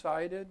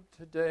Excited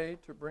today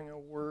to bring a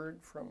word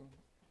from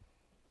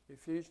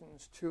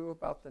Ephesians 2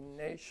 about the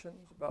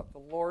nations, about the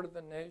Lord of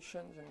the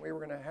nations, and we were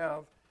going to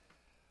have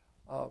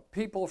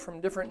people from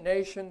different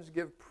nations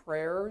give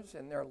prayers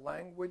in their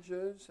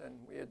languages, and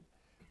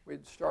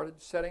we'd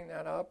started setting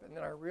that up, and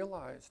then I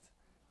realized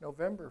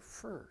November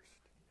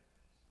 1st,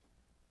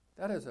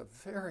 that is a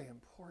very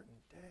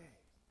important day,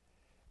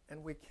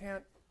 and we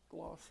can't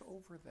gloss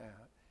over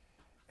that.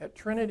 At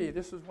Trinity,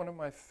 this is one of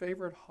my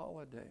favorite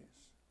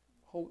holidays.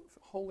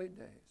 Holy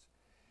days,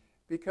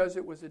 because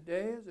it was a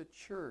day as a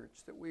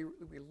church that we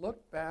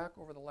looked back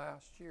over the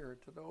last year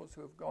to those who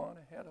have gone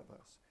ahead of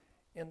us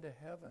into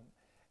heaven,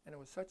 and it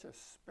was such a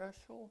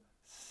special,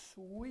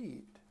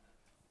 sweet,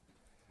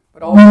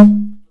 but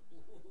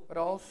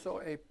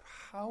also a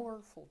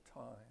powerful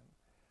time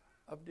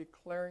of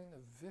declaring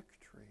the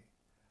victory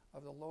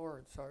of the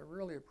Lord. So I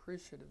really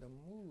appreciated the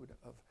mood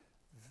of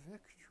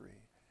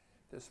victory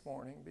this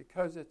morning,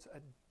 because it's a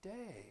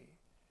day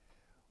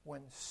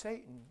when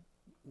Satan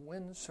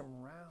wins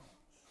some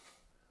rounds,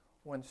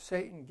 when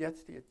Satan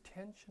gets the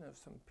attention of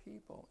some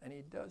people and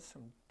he does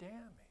some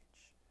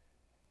damage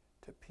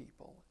to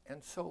people.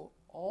 And so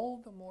all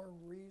the more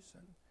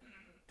reason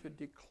to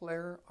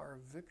declare our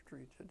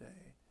victory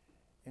today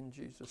in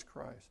Jesus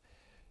Christ.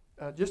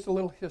 Just a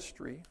little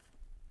history.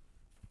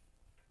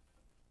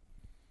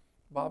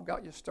 Bob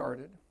got you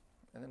started,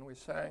 and then we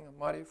sang A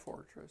Mighty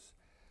Fortress.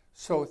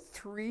 So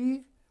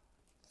three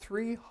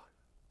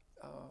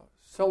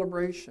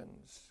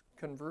celebrations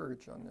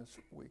converge on this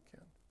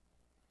weekend.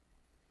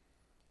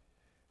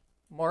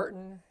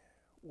 Martin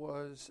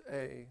was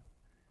a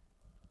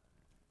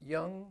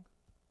young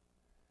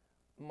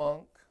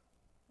monk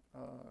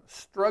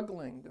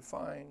struggling to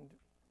find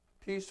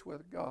peace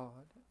with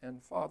God,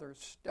 and Father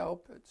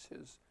Staupitz,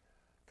 his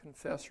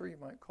confessor, you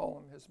might call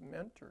him his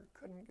mentor,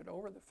 couldn't get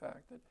over the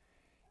fact that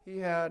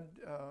he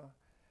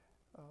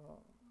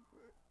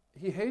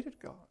hated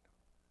God.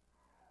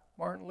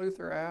 Martin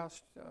Luther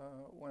asked,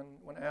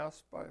 when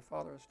asked by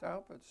Father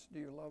Staupitz, do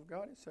you love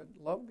God? He said,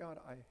 love God,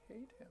 I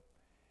hate him.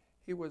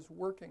 He was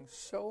working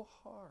so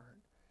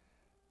hard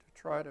to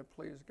try to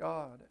please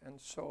God,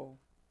 and so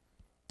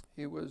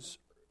he was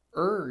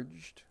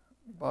urged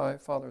by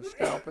Father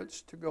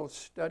Staupitz to go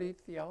study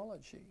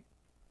theology.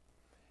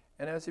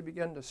 And as he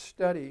began to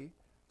study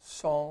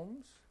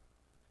Psalms,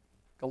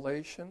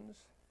 Galatians,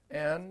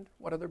 and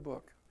what other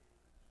book?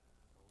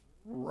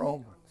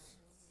 Romans.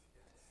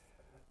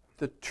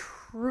 The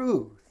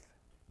truth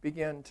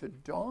began to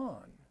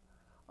dawn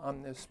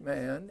on this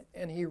man,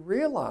 and he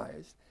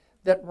realized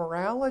that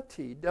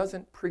morality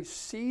doesn't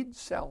precede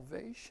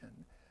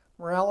salvation.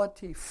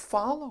 Morality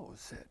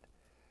follows it.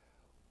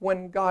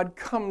 When God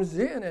comes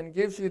in and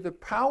gives you the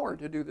power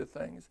to do the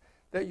things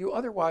that you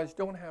otherwise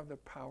don't have the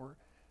power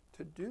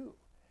to do.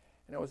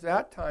 And it was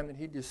that time that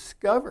he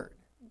discovered,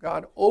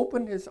 God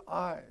opened his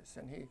eyes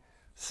and he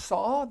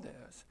saw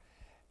this.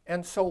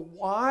 And so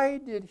why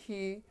did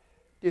he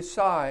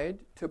decide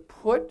to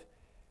put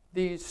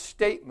these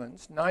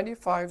statements,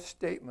 95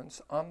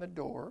 statements, on the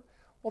door?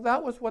 Well,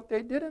 that was what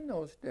they did in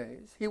those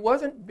days. He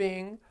wasn't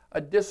being a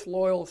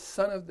disloyal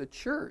son of the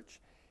church.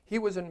 He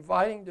was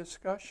inviting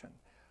discussion.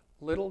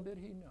 Little did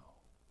he know.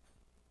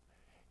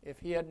 If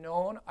he had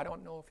known, I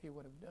don't know if he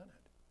would have done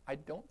it. I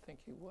don't think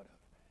he would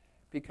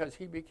have, because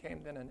he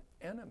became then an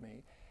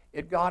enemy.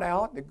 It got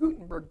out, the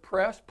Gutenberg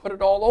press put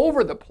it all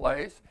over the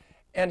place,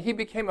 and he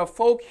became a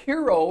folk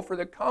hero for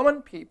the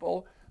common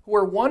people who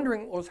were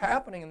wondering what was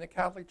happening in the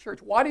Catholic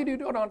Church. Why did he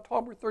do it on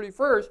October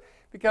 31st?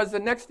 Because the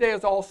next day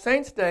is All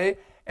Saints' Day,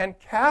 and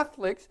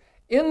Catholics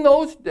in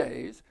those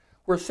days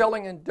were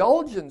selling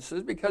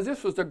indulgences because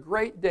this was a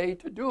great day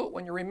to do it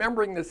when you're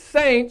remembering the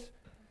saints,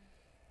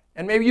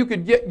 and maybe you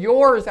could get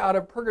yours out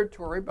of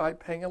purgatory by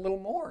paying a little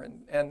more.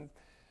 And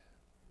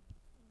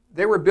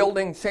they were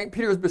building St.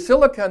 Peter's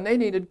Basilica, and they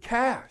needed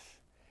cash.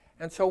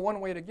 And so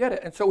one way to get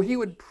it. And so he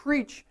would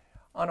preach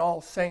on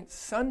All Saints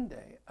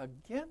Sunday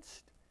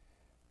against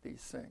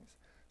these things.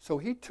 So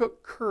he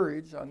took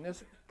courage on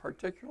this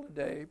particular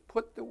day,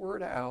 put the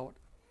word out,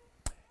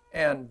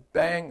 and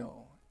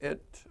bango,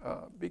 it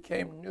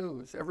became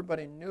news.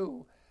 Everybody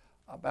knew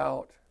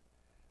about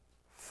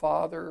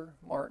Father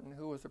Martin,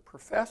 who was a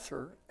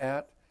professor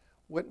at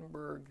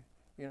Wittenberg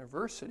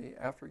University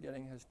after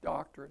getting his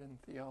doctorate in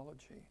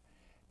theology.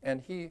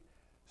 And he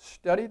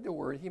studied the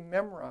Word. He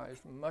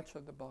memorized much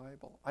of the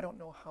Bible. I don't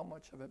know how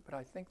much of it, but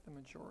I think the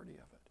majority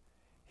of it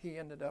he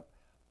ended up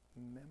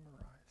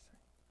memorizing.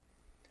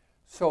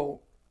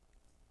 So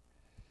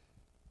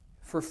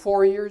for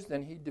 4 years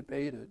then he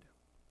debated.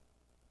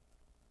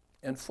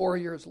 And 4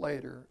 years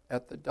later,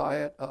 at the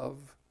Diet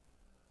of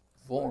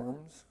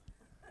Worms,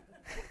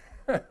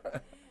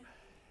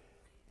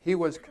 he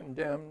was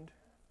condemned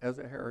as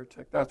a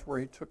heretic. That's where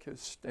he took his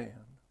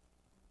stand.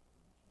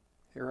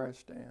 Here I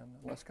stand,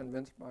 unless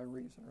convinced by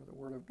reason or the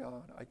Word of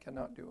God, I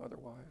cannot do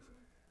otherwise.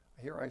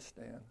 Here I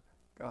stand.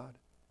 God,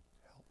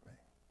 help me.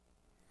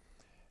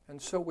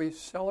 And so we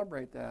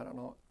celebrate that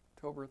on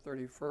October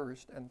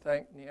 31st, and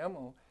thank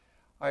Niemo.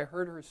 I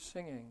heard her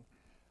singing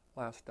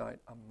last night,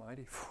 a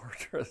mighty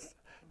fortress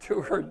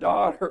to her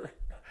daughter.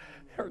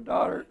 Her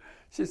daughter,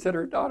 she said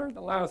her daughter in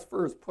the last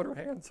verse put her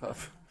hands up,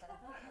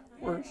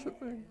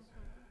 worshiping.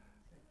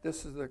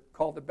 This is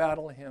called the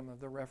battle hymn of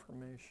the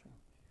Reformation.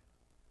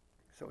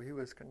 So he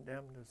was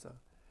condemned as a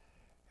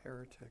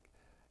heretic.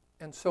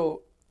 And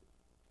so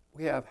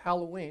we have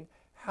Halloween.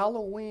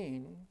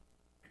 Halloween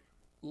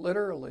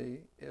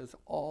literally is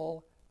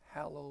All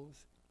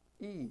Hallows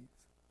Eve.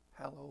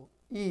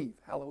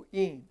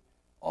 Halloween.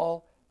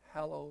 All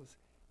Hallows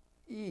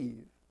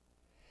Eve.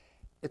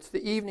 It's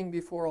the evening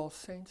before All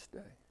Saints'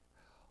 Day.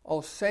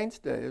 All Saints'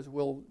 Day, as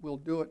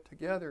we'll do it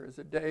together, is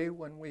a day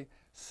when we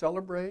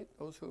celebrate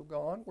those who have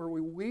gone, where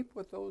we weep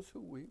with those who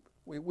weep.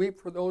 We weep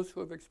for those who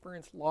have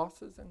experienced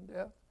losses and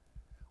death.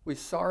 We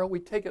sorrow. We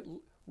take it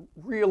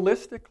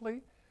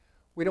realistically.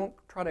 We don't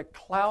try to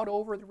cloud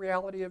over the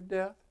reality of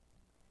death.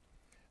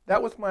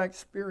 That was my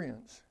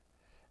experience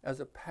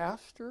as a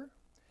pastor,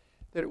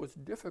 that it was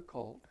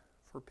difficult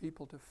for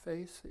people to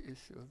face the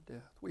issue of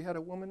death. We had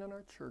a woman in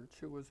our church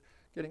who was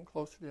getting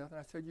close to death, and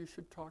I said, you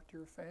should talk to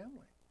your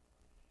family.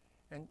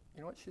 And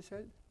you know what she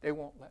said? They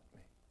won't let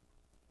me.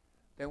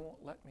 They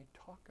won't let me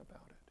talk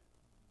about it.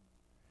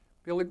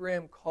 Billy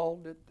Graham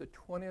called it the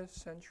 20th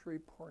century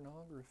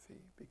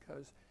pornography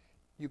because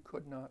you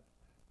could not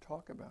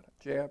talk about it.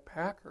 J.I.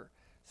 Packer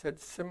said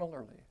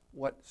similarly,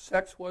 what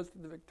sex was to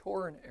the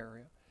Victorian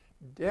era,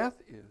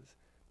 death is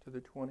to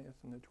the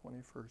 20th and the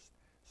 21st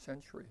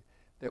century,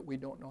 that we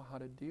don't know how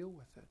to deal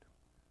with it.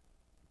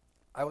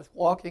 I was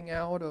walking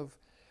out of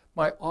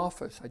my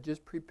office. I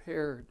just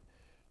prepared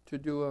to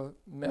do a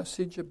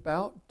message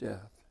about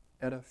death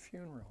at a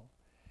funeral.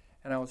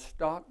 And I was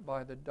stopped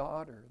by the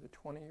daughter, the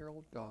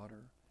 20-year-old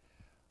daughter.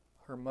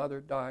 Her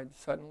mother died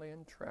suddenly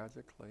and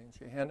tragically, and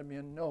she handed me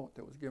a note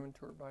that was given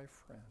to her by a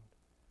friend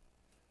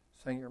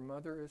saying, your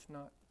mother is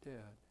not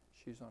dead.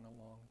 She's on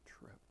a long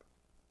trip.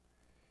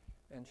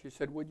 And she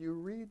said, would you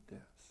read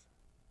this?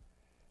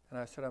 And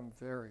I said, I'm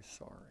very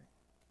sorry.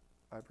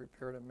 I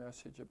prepared a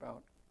message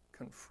about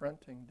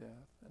confronting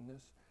death, and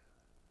this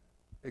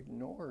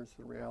ignores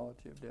the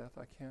reality of death.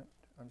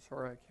 I'm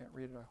sorry I can't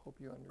read it. I hope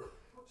you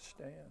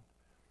understand.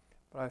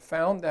 But I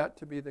found that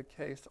to be the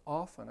case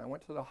often. I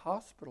went to the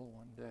hospital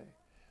one day.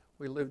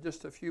 We lived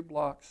just a few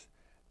blocks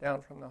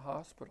down from the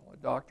hospital. A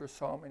doctor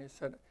saw me and he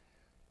said,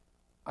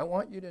 I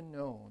want you to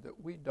know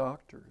that we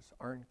doctors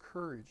are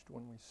encouraged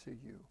when we see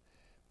you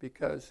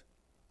because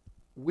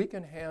we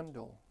can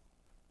handle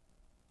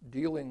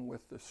dealing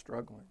with the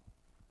struggling.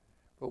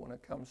 But when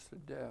it comes to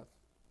death,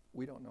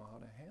 we don't know how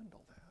to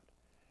handle that.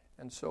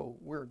 And so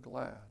we're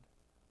glad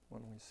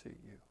when we see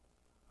you.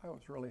 I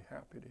was really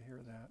happy to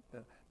hear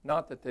that.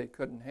 Not that they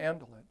couldn't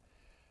handle it,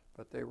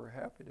 but they were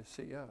happy to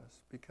see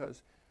us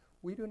because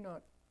we do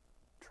not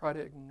try to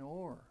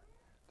ignore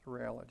the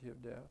reality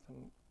of death.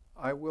 And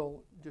I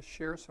will just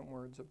share some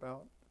words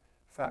about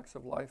facts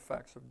of life,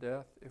 facts of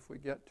death, if we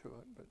get to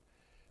it. But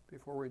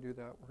before we do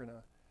that, we're going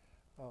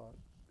to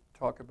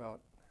talk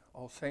about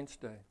All Saints'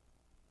 Day.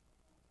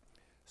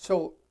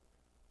 So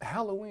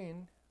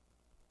Halloween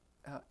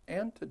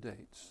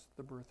antedates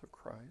the birth of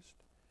Christ.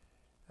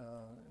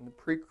 In the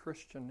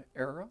pre-Christian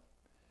era,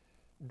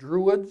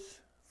 Druids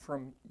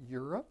from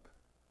Europe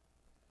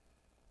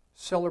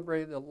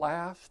celebrated the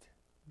last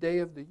day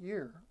of the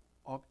year,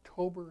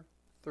 October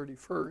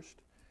 31st,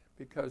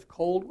 because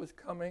cold was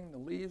coming, the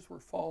leaves were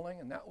falling,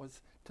 and that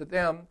was, to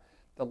them,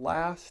 the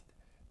last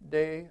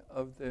day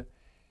of the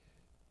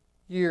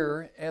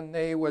year, and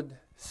they would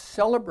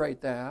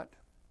celebrate that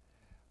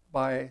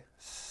by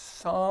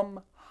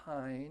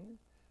Samhain.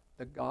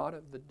 The god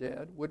of the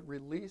dead would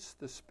release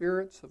the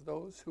spirits of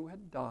those who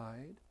had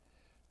died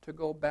to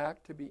go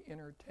back to be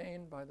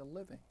entertained by the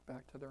living,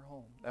 back to their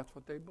home. That's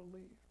what they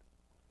believed.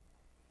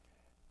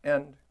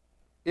 And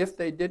if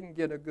they didn't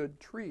get a good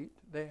treat,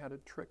 they had a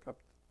trick up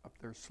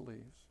their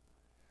sleeves.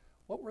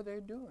 What were they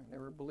doing? They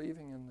were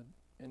believing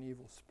in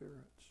evil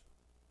spirits.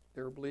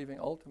 They were believing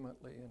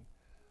ultimately in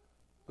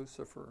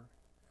Lucifer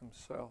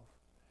himself.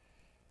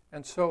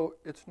 And so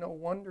it's no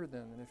wonder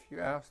then that if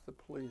you ask the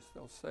police,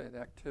 they'll say the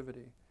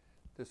activity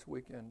this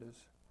weekend is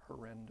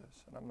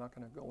horrendous. And I'm not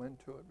going to go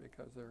into it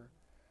because there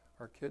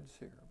are kids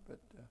here. But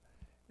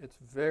it's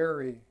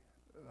very,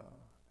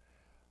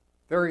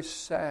 very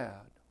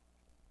sad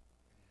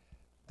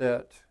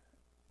that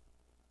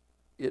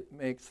it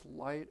makes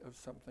light of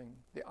something,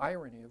 the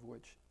irony of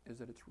which is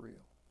that it's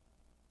real.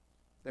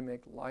 They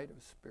make light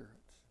of spirits.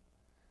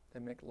 They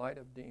make light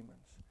of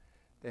demons.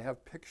 They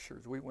have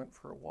pictures. We went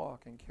for a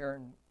walk, and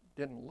Karen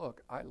didn't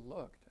look. I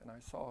looked, and I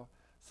saw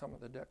some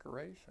of the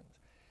decorations.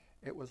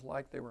 It was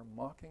like they were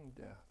mocking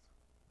death.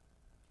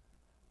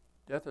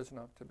 Death is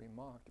not to be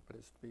mocked, but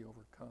it's to be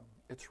overcome.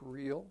 It's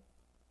real,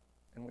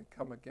 and we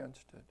come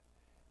against it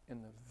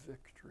in the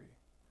victory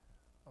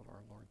of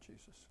our Lord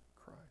Jesus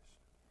Christ.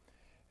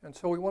 And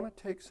so we want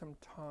to take some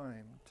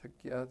time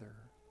together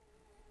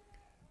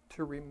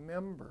to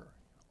remember.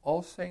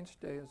 All Saints'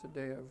 Day is a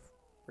day of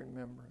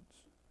remembrance.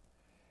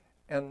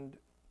 And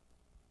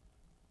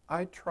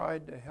I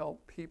tried to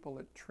help people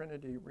at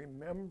Trinity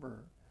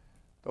remember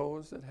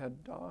those that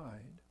had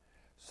died,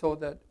 so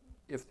that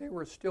if they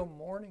were still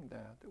mourning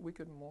that we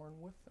could mourn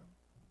with them,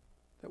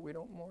 that we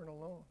don't mourn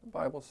alone. The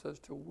Bible says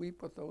to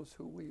weep with those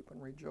who weep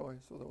and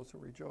rejoice with those who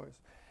rejoice.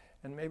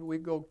 And maybe we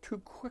go too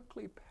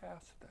quickly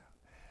past that.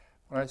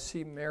 When I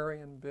see Mary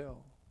and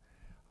Bill,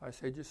 I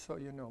say, just so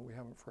you know, we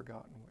haven't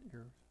forgotten what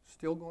you're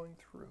still going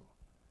through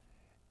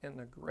in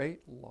the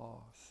great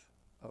loss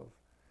of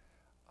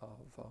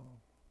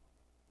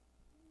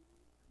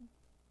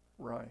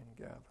Ryan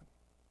Gavin.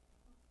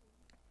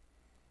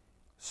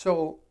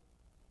 So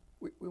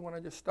we want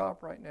to just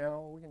stop right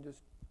now. We can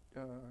just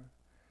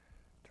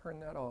turn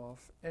that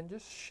off and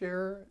just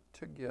share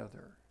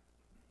together.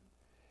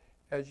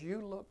 As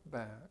you look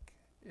back,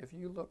 if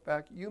you look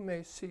back, you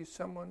may see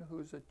someone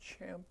who's a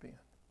champion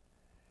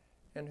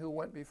and who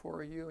went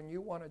before you, and you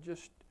want to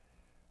just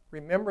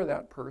remember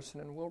that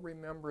person, and we'll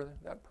remember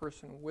that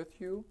person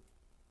with you.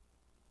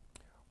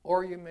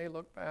 Or you may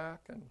look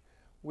back, and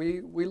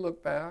we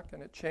look back,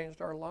 and it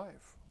changed our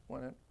life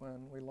when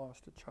we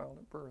lost a child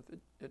at birth.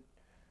 It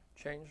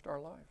changed our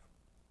life.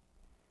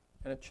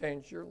 And it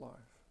changed your life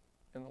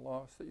in the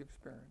loss that you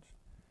experienced.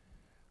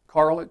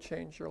 Carl, it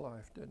changed your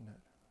life, didn't it?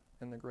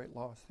 In the great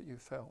loss that you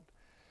felt.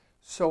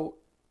 So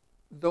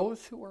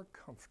those who are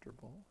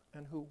comfortable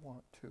and who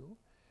want to,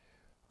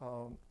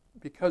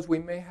 because we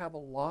may have a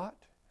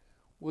lot,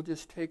 we'll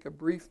just take a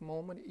brief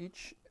moment.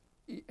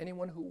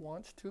 Anyone who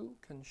wants to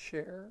can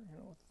share,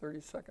 30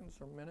 seconds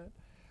or a minute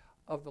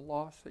of the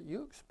loss that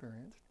you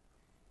experienced.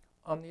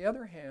 On the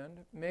other hand,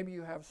 maybe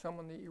you have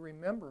someone that you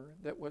remember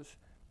that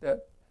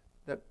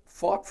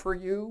fought for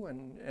you,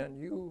 and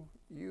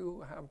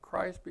you have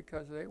Christ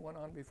because they went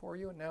on before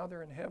you, and now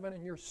they're in heaven,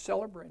 and you're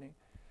celebrating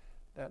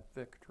that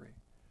victory.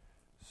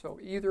 So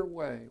either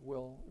way, we're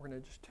going to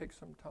just take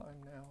some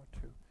time now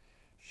to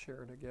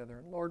share together.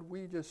 And Lord,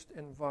 we just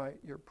invite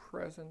your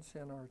presence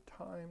in our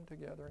time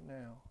together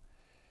now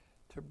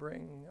to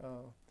bring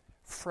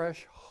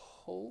fresh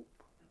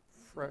hope,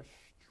 fresh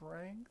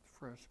strength,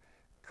 fresh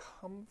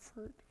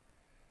comfort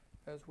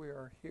as we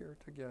are here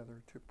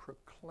together to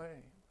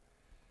proclaim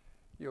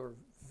your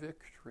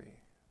victory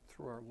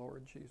through our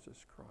Lord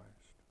Jesus Christ.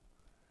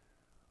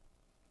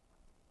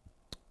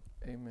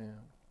 Amen.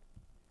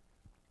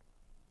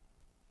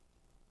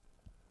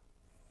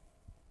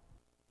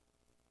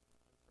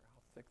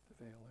 How thick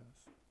the veil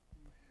is.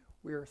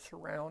 We are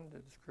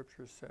surrounded,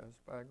 Scripture says,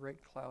 by a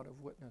great cloud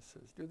of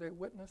witnesses. Do they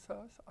witness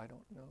us? I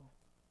don't know.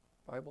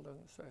 The Bible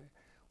doesn't say.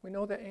 We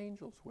know the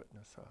angels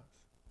witness us.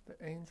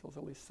 The angels,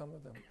 at least some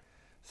of them,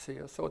 see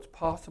us. So it's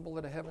possible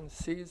that heaven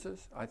sees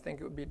us. I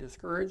think it would be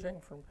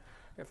discouraging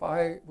if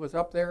I was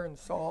up there and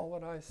saw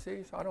what I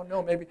see. So I don't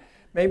know.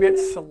 Maybe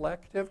it's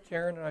selective.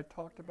 Karen and I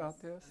talked about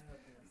this.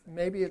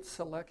 Maybe it's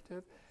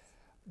selective.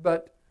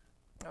 But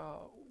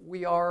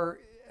we are,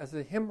 as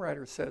the hymn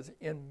writer says,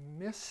 in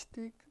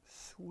mystic,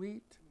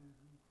 sweet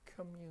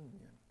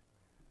communion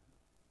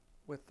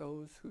with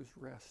those whose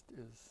rest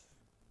is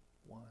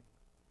won.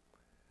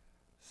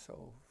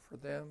 So for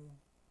them,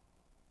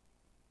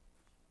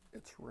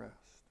 it's rest.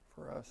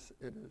 For us,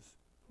 it is.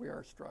 We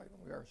are striving.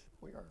 We are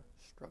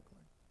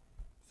struggling.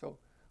 So,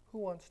 who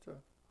wants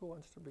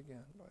to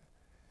begin by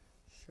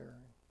sharing?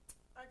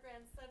 Our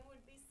grandson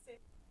would be 6.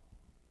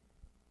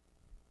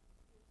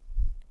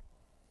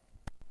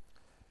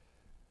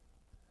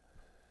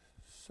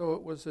 So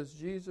it was as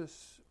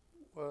Jesus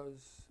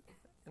was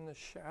in the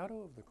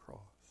shadow of the cross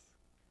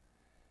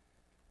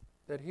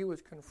that he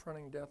was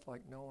confronting death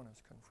like no one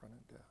has confronted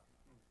death.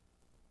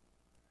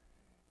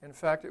 In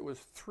fact, it was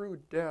through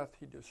death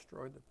he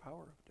destroyed the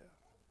power of death.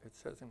 It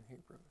says in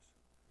Hebrews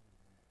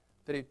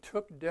that he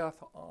took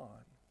death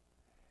on,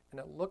 and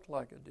it looked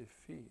like a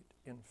defeat.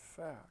 In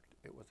fact,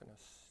 it was an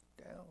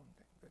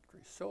astounding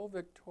victory. So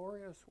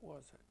victorious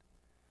was it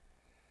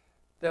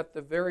that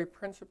the very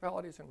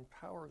principalities and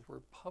powers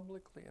were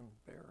publicly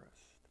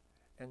embarrassed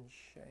and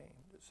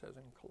shamed, it says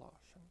in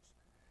Colossians,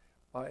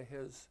 by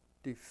his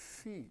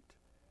defeat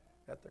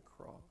at the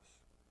cross.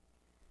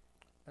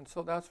 And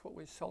so that's what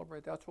we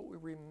celebrate. That's what we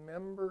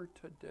remember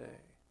today.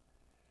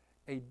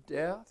 A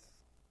death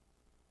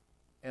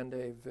and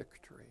a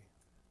victory.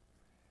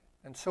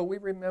 And so we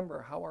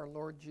remember how our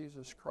Lord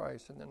Jesus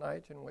Christ, in the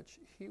night in which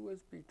he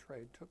was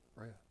betrayed, took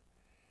bread.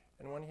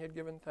 And when he had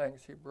given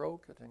thanks, he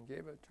broke it and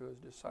gave it to his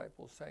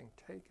disciples, saying,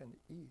 "Take and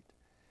eat.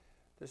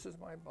 This is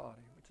my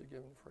body, which is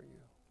given for you."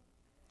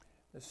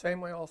 The same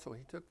way also,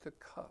 he took the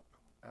cup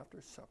after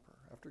supper,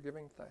 after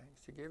giving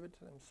thanks. He gave it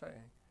to them,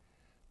 saying,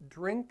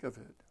 "Drink of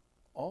it,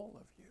 all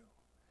of you.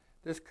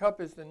 This cup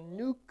is the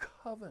new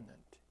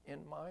covenant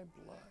in my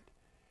blood,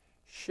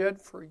 shed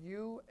for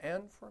you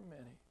and for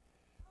many,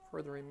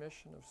 for the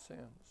remission of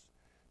sins.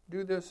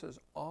 Do this as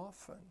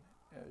often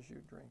as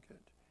you drink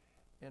it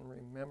in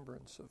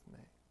remembrance of me."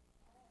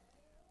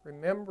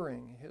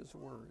 Remembering his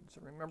words,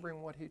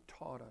 remembering what he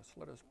taught us,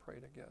 let us pray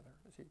together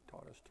as he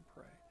taught us to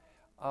pray.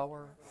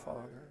 Our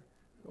Father,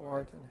 who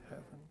art in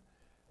heaven,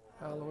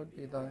 hallowed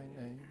be thy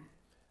name.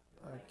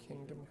 Thy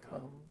kingdom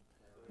come,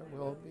 thy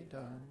will be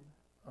done,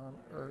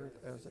 on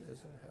earth as it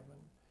is in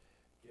heaven.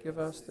 Give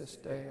us this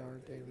day our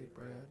daily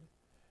bread,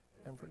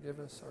 and forgive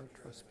us our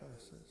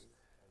trespasses,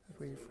 as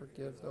we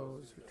forgive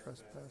those who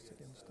trespass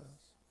against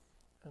us.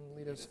 And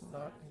lead us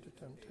not into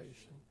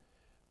temptation,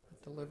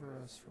 but deliver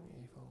us from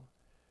evil.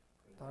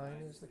 For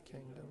thine is the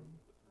kingdom,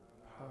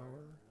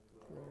 power,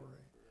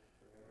 glory,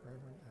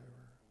 forever and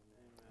ever.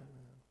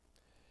 Amen.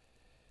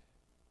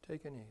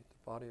 Take and eat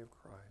the body of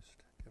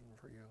Christ, given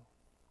for you.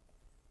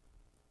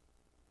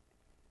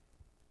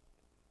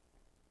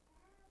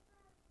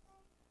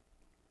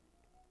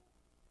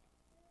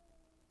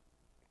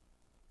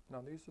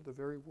 Now these are the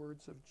very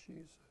words of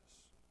Jesus.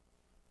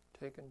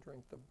 Take and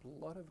drink the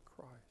blood of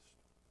Christ.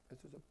 This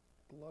is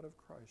the blood of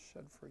Christ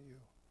shed for you.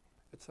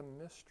 It's a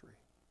mystery,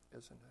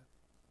 isn't it?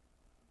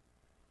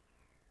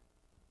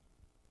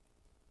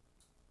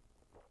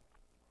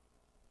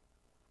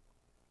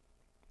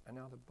 And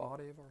now the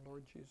body of our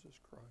Lord Jesus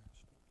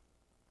Christ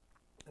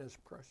and His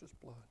precious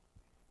blood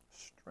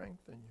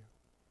strengthen you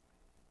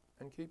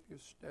and keep you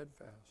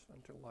steadfast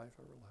until life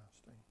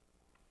everlasting.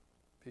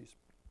 Peace.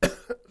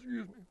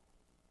 Excuse me.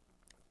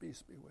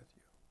 Peace be with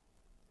you.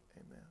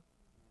 Amen.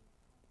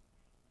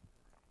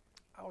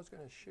 I was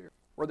going to share,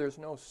 where there's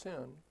no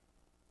sin,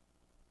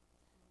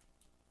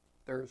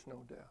 there is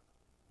no death.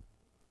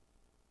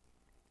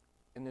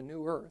 In the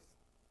new earth,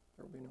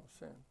 there will be no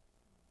sin,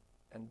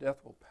 and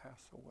death will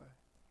pass away.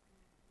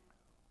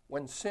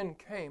 When sin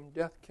came,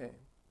 death came.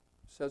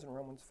 It says in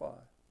Romans 5.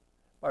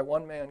 By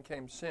one man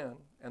came sin,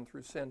 and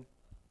through sin,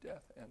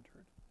 death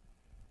entered.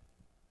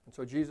 And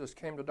so Jesus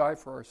came to die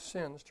for our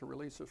sins to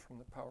release us from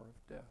the power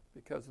of death,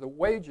 because the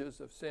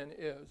wages of sin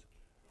is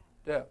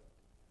death.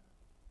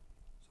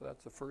 So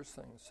that's the first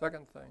thing. The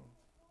second thing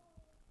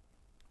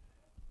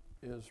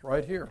is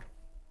right here.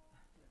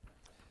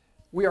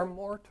 We are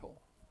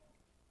mortal.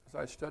 As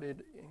I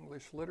studied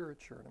English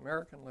literature and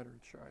American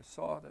literature, I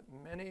saw that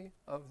many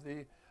of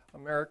the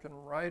American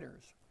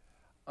writers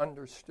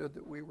understood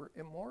that we were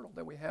immortal,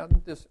 that we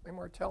had this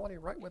immortality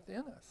right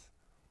within us.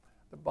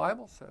 The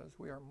Bible says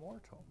we are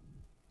mortal.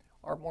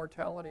 Our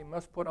mortality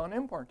must put on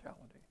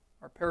immortality.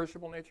 Our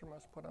perishable nature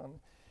must put on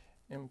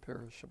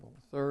imperishable.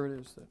 The third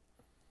is that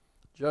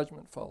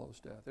judgment follows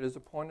death. It is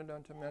appointed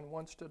unto men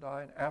once to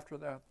die, and after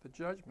that, the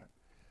judgment.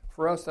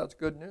 For us, that's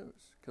good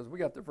news, because we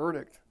got the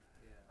verdict.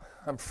 Yeah.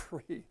 I'm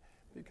free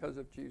because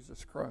of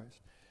Jesus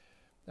Christ.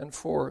 And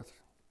fourth,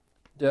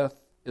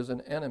 death is an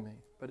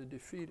enemy, but a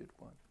defeated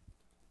one.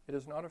 It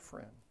is not a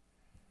friend.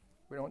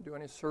 We don't do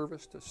any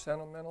service to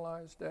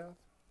sentimentalize death.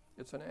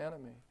 It's an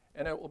enemy,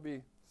 and it will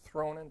be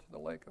thrown into the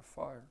lake of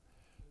fire.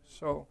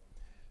 So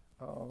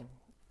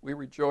we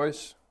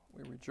rejoice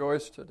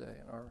today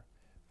in our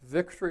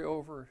victory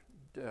over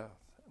death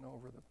and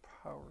over the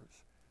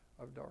powers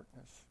of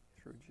darkness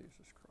through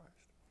Jesus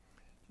Christ.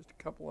 Just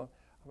a couple of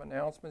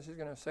announcements. He's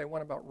going to say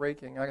one about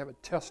raking. I have a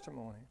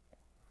testimony.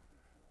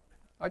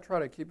 I try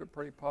to keep a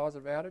pretty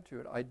positive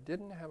attitude. I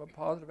didn't have a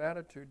positive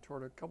attitude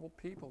toward a couple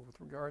people with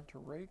regard to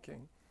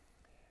raking,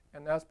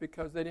 and that's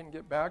because they didn't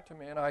get back to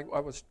me, and I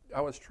was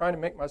trying to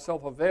make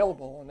myself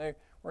available, and they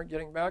weren't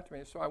getting back to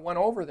me. So I went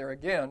over there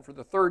again for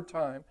the third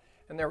time,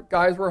 and their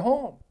guys were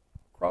home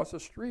across the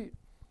street.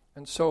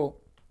 And so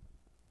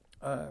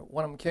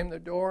one of them came to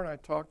the door, and I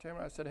talked to him,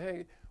 and I said,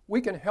 hey,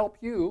 we can help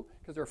you,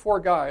 because there are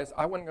 4 guys.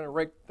 I wasn't going to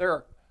rake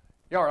their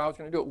yard. I was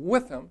going to do it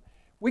with them.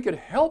 We could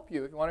help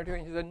you if you want to do it.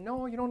 And he said,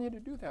 no, you don't need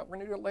to do that. We're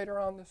going to do it later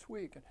on this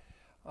week. And,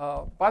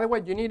 by the way,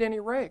 do you need any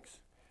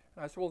rakes?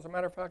 And I said, well, as a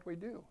matter of fact, we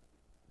do.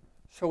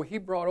 So he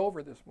brought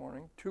over this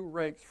morning 2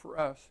 rakes for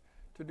us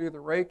to do the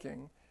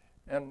raking,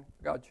 and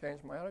God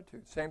changed my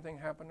attitude. Same thing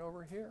happened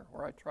over here,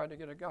 where I tried to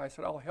get a guy. I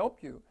said, I'll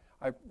help you.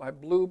 I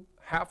blew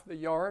half the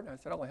yard. I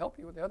said, I'll help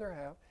you with the other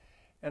half.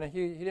 And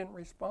he didn't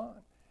respond.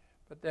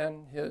 But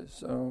then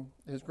his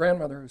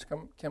grandmother, who's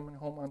coming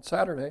home on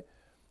Saturday,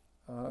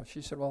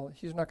 she said, well,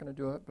 he's not going to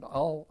do it, but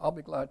I'll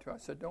be glad to. I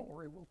said, don't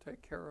worry, we'll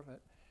take care of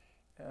it.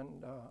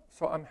 And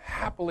so I'm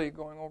happily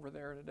going over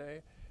there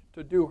today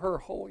to do her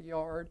whole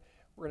yard.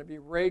 We're going to be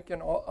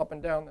raking all up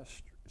and down the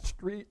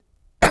street.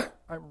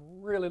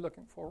 I'm really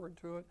looking forward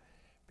to it,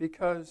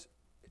 because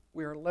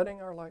we are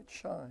letting our light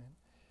shine,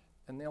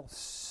 and they'll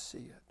see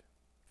it.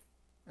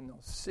 And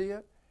they'll see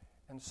it,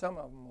 and some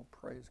of them will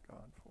praise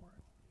God for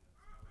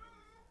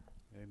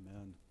it.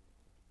 Amen.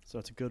 So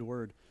it's a good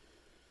word.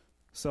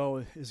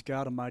 So is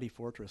God a mighty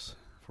fortress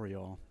for you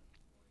all?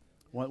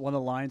 One of the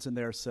lines in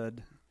there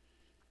said,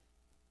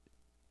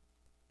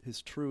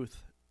 His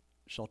truth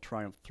shall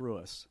triumph through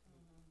us.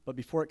 But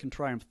before it can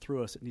triumph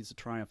through us, it needs to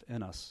triumph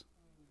in us.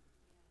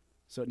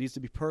 So it needs to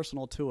be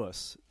personal to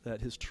us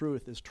that His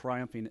truth is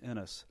triumphing in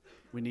us.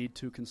 We need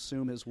to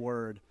consume His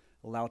word,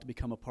 allow it to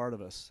become a part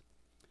of us.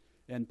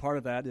 And part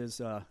of that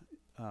is, well,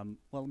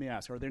 let me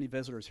ask, are there any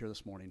visitors here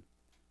this morning?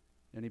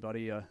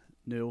 Anybody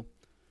new?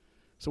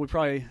 So we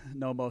probably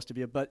know most of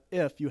you, but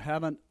if you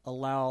haven't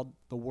allowed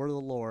the word of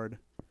the Lord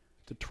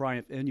to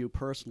triumph in you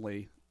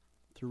personally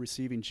through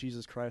receiving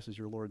Jesus Christ as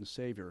your Lord and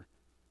Savior,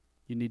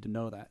 you need to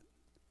know that.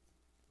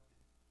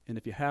 And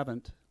if you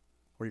haven't,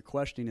 or you're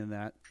questioning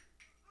that,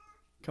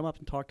 come up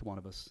and talk to one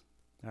of us.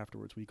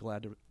 afterwards. We'd be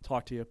glad to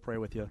talk to you, pray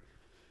with you,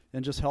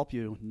 and just help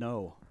you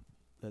know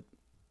that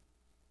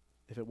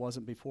if it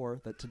wasn't before,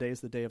 that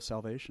today's the day of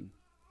salvation.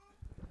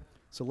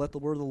 So let the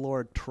word of the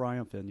Lord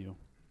triumph in you.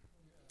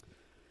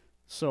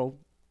 So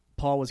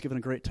Paul was given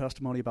a great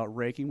testimony about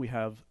raking. We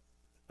have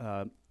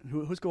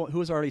who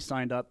has already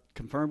signed up,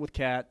 confirmed with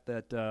Kat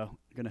that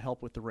going to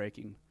help with the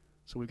raking.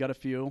 So we've got a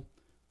few,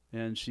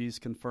 and she's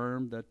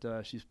confirmed that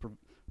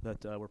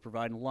we're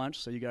providing lunch,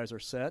 so you guys are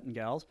set, and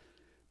gals.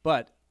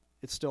 But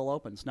it's still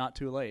open. It's not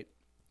too late.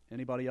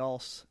 Anybody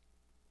else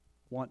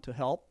want to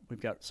help?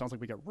 Sounds like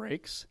we got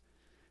rakes,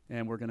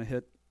 and we're going to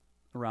hit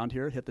around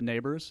here, hit the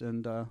neighbors,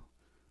 and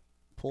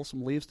pull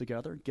some leaves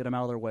together, get them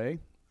out of their way.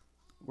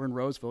 We're in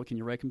Roseville. Can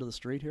you rake them to the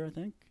street here, I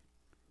think?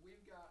 We've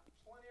got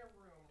plenty of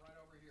room right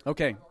over here.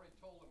 Okay. I've already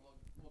told them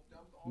we'll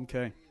dump all Okay.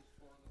 the leaves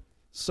for them.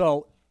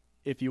 So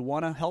if you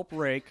want to help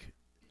rake,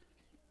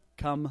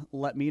 come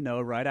let me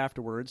know right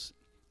afterwards.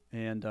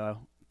 And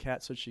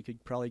Kat said she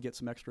could probably get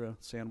some extra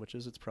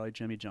sandwiches. It's probably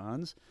Jimmy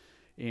John's.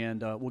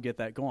 And we'll get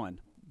that going.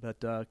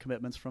 But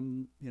commitments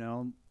from,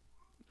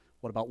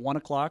 what about 1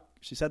 o'clock?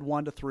 She said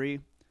 1 to 3.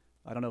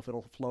 I don't know if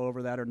it'll flow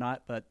over that or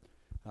not, but,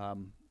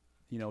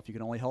 if you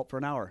can only help for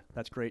an hour,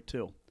 that's great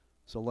too.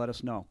 So let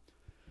us know.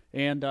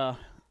 And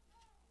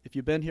if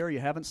you've been here, you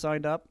haven't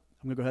signed up,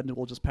 I'm going to go ahead and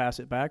we'll just pass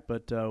it back,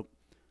 but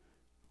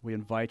we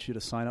invite you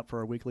to sign up for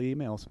our weekly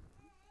emails.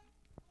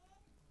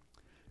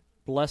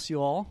 Bless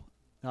you all.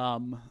 Why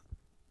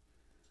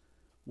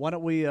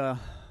don't we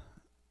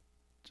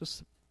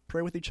just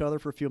pray with each other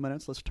for a few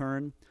minutes? Let's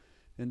turn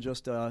and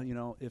just,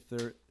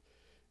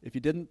 if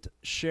you didn't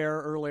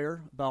share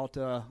earlier about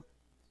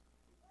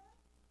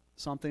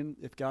something,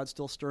 if God's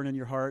still stirring in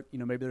your heart,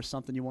 maybe there's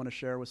something you want to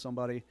share with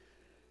somebody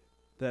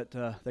that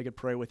they could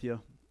pray with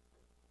you,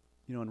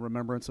 in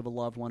remembrance of a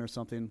loved one or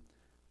something.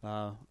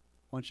 Why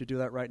don't you do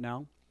that right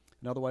now?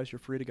 And otherwise, you're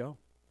free to go.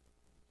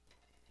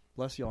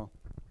 Bless you all.